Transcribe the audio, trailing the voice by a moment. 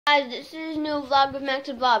Guys, this is a new vlog with Max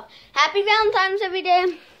and Bob. Happy Valentine's every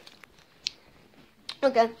day.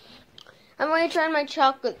 Okay. I'm going to try my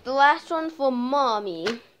chocolate. The last one for Mommy.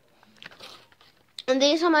 And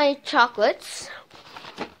these are my chocolates.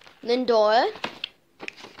 Lindora.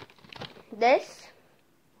 This.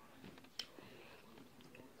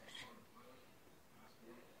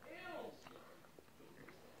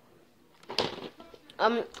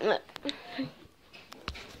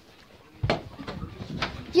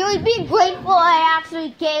 You would be grateful I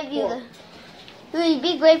actually gave you the... You would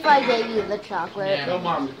be grateful I gave you the chocolate. Tell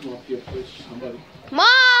Mom to come up here, please, somebody.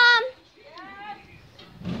 Mom!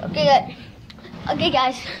 Okay, good. Okay,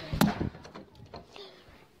 guys.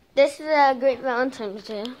 This is a great Valentine's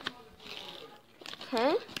Day.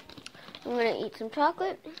 Okay. I'm going to eat some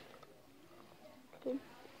chocolate.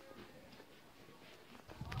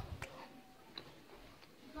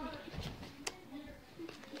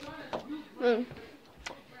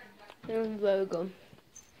 It was very good.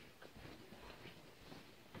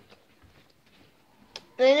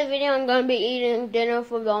 In the video, I'm going to be eating dinner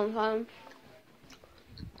for Valentine's.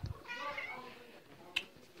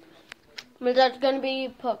 My dad's going to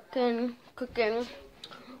be cooking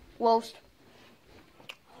roast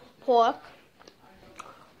pork.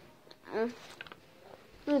 What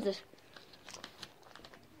is this?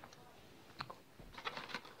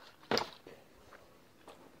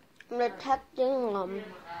 I'm detecting,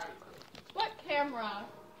 What camera?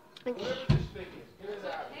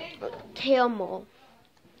 Camel.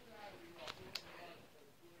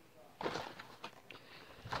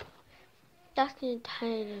 That's the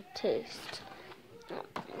entire taste.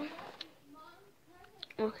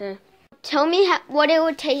 Okay. Tell me what it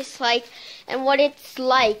would taste like and what it's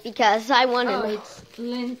like because I want to know. It's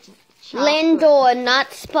Lindt Lindor,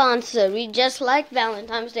 not sponsored. We just like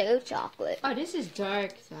Valentine's Day chocolate. Oh, this is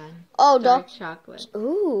dark, son. Oh, dark chocolate.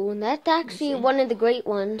 Ooh, that's actually one of the great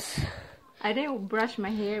ones. I didn't brush my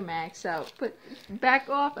hair, Max, so back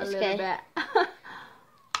off a little bit.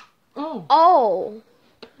 Oh. Oh.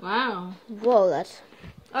 Wow. Whoa, that's...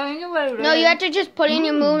 Oh, you know what? No, you have to just put it in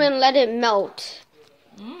your mouth and let it melt.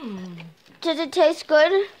 Does it taste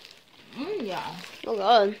good? Yeah. Oh,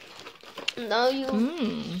 God. Now you...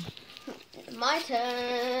 My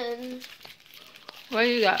turn. What do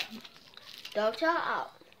you got? Doctor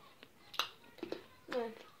out.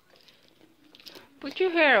 Put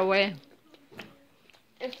your hair away.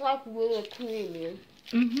 It's like really creamy.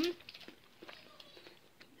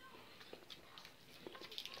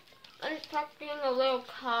 I'm expecting a little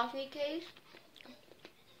coffee case.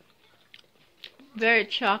 Very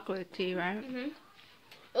chocolatey, right?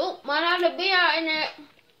 Oh, might have a beer in it.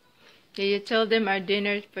 Did you tell them our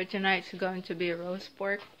dinner for tonight is going to be a roast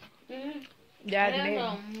pork? Dad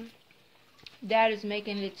is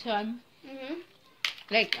making the ton.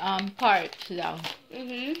 Like parts though.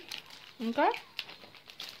 Okay.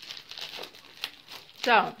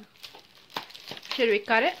 So, should we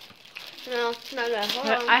cut it? No, not that.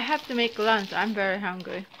 Hold on. I have to make lunch. I'm very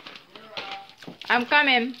hungry. I'm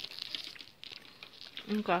coming.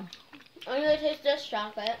 Okay. I'm gonna taste this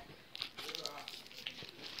chocolate.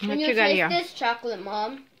 What you got here? Taste this chocolate,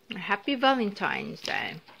 Mom. Happy Valentine's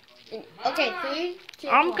Day. Okay, 3, 2,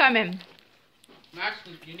 I'm 1. coming. Max,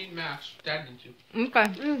 you need Max. Dad needs you.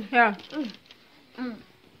 Okay. Yeah.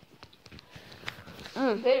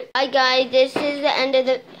 Hi guys, this is the end of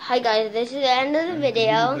the. Hi guys, this is the end of the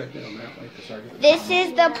video. This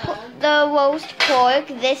is the roast pork.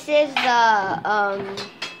 This is the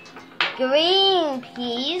green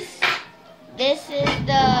peas. This is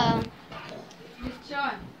the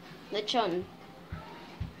lechon.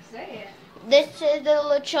 Say it. This is the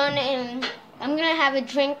lechon, and I'm gonna have a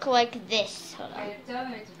drink like this. Hold on. I tell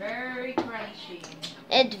them it's very crunchy.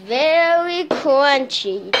 It's very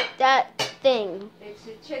crunchy. That thing. It's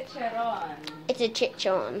a chicharron. It's a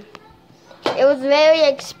chicharron. It was very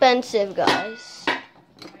expensive, guys. My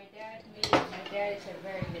dad is a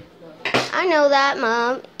very good cook. I know that,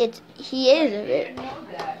 Mom. He is a I bit. didn't know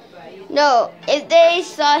that, but you No, if they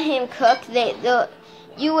saw him cook,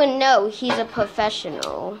 you would know he's a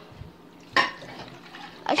professional.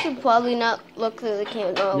 I should probably not look through the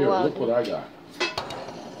camera. Here, look what I got.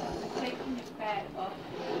 taking the fat off.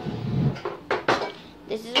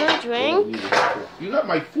 This is my drink. You got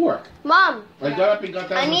my fork. Mom, I got up and got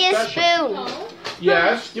that I one need a special. spoon.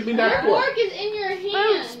 Yes, give me that fork. Fork is in your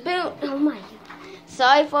hand. Spoon. Oh my God.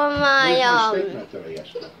 Sorry for Where's my my steak knife that I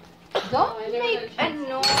asked for? Don't make a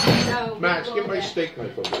noise. No, Max, get my steak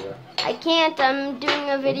knife over there. I can't. I'm doing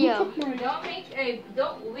a video.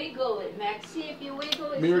 Don't wiggle it, Max. See if you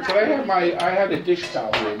wiggle it. Mira, I had a dish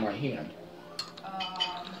towel here in my hand.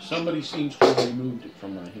 Somebody seems to have removed it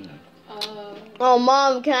from my hand. Oh,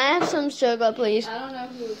 Mom, can I have some sugar, please? I don't know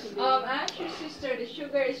who it could be. Ask your sister. The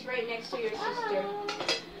sugar is right next to your sister.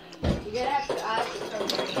 You're gonna have to ask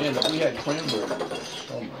her. Man, if we had cranberry.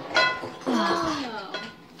 Oh my God. Oh.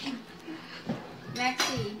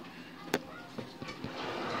 Maxie.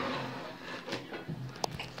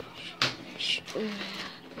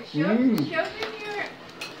 Show them your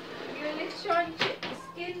lechon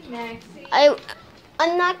skin, Maxie.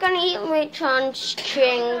 I'm not gonna eat lechon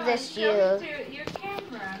string this year. Show it to your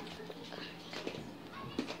camera.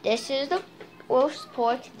 This is the roast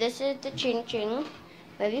pork. This is the ching ching,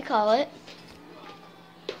 whatever you call it.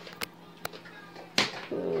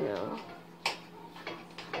 No.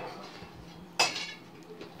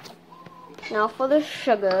 Now for the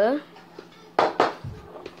sugar.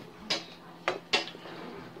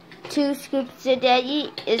 2 scoops a day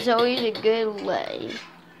is always a good way.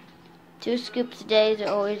 2 scoops a day is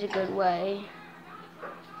always a good way.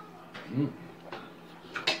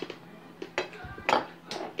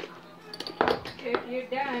 If you're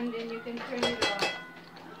done, then you can turn it off.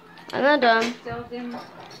 I'm not done. Tell them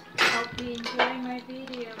I'll be enjoying my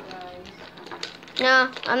video, guys. No,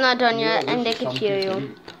 I'm not done yet, and they can hear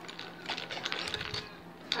you.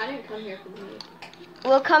 I didn't come here for me.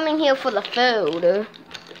 We're coming here for the food.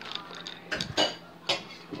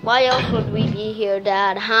 Why else would we be here,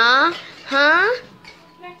 Dad? Huh? Huh?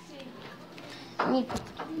 Maxie.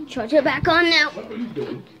 Charge it back on now. What are you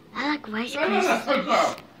doing? I like Rice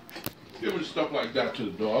Krispies. Giving stuff like that to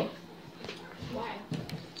the dog. Why?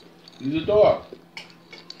 He's a dog.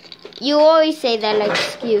 You always say that like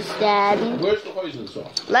excuse, Dad. Where's the hoisin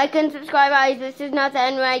sauce? Like and subscribe, guys. This is not the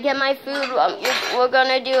end. When I get my food, we're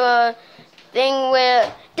gonna do a thing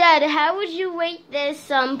where, Dad, how would you rate this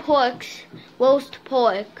roast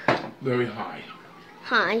pork? Very high.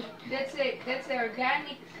 Hi. That's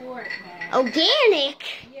organic pork, man. Organic?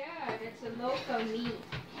 Yeah, that's a local meat.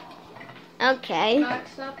 Okay.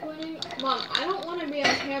 Max, stop pointing. Mom, I don't want to be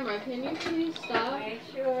on camera. Can you please stop? Okay,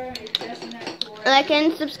 sure. It doesn't have pork. Like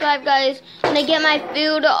and subscribe, guys. When I get my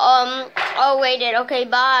food, I'll rate it. Okay,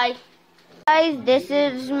 bye. Guys, this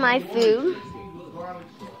is my food.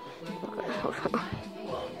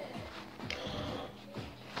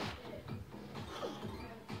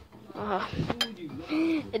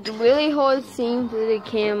 It's really hard seeing through the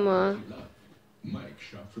camera. Mike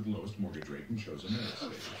shop for the lowest mortgage rate and chose a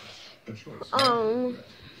a choice.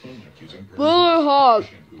 Really hard.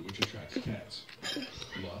 Shampoo which attracts cats.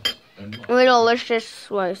 Love and love. Really delicious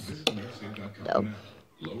slice. Visit amerisave.com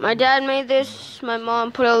now. My dad made this. My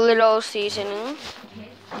mom put a little seasoning.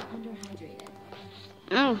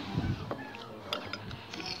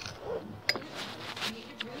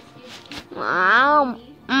 Wow.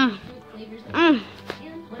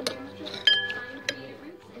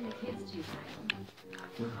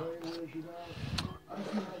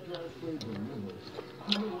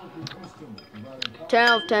 Ten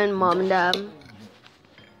out of 10, Mom and Dad.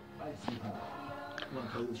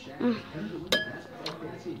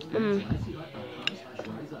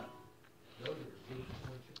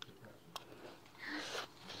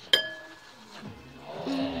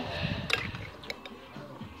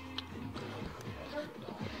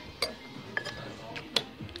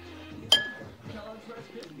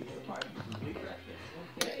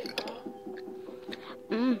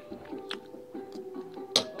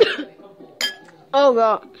 Oh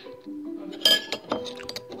God.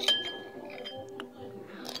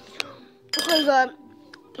 Oh God.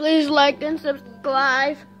 Please like and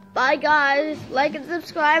subscribe. Bye guys. Like and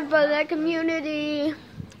subscribe for the community.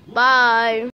 Bye.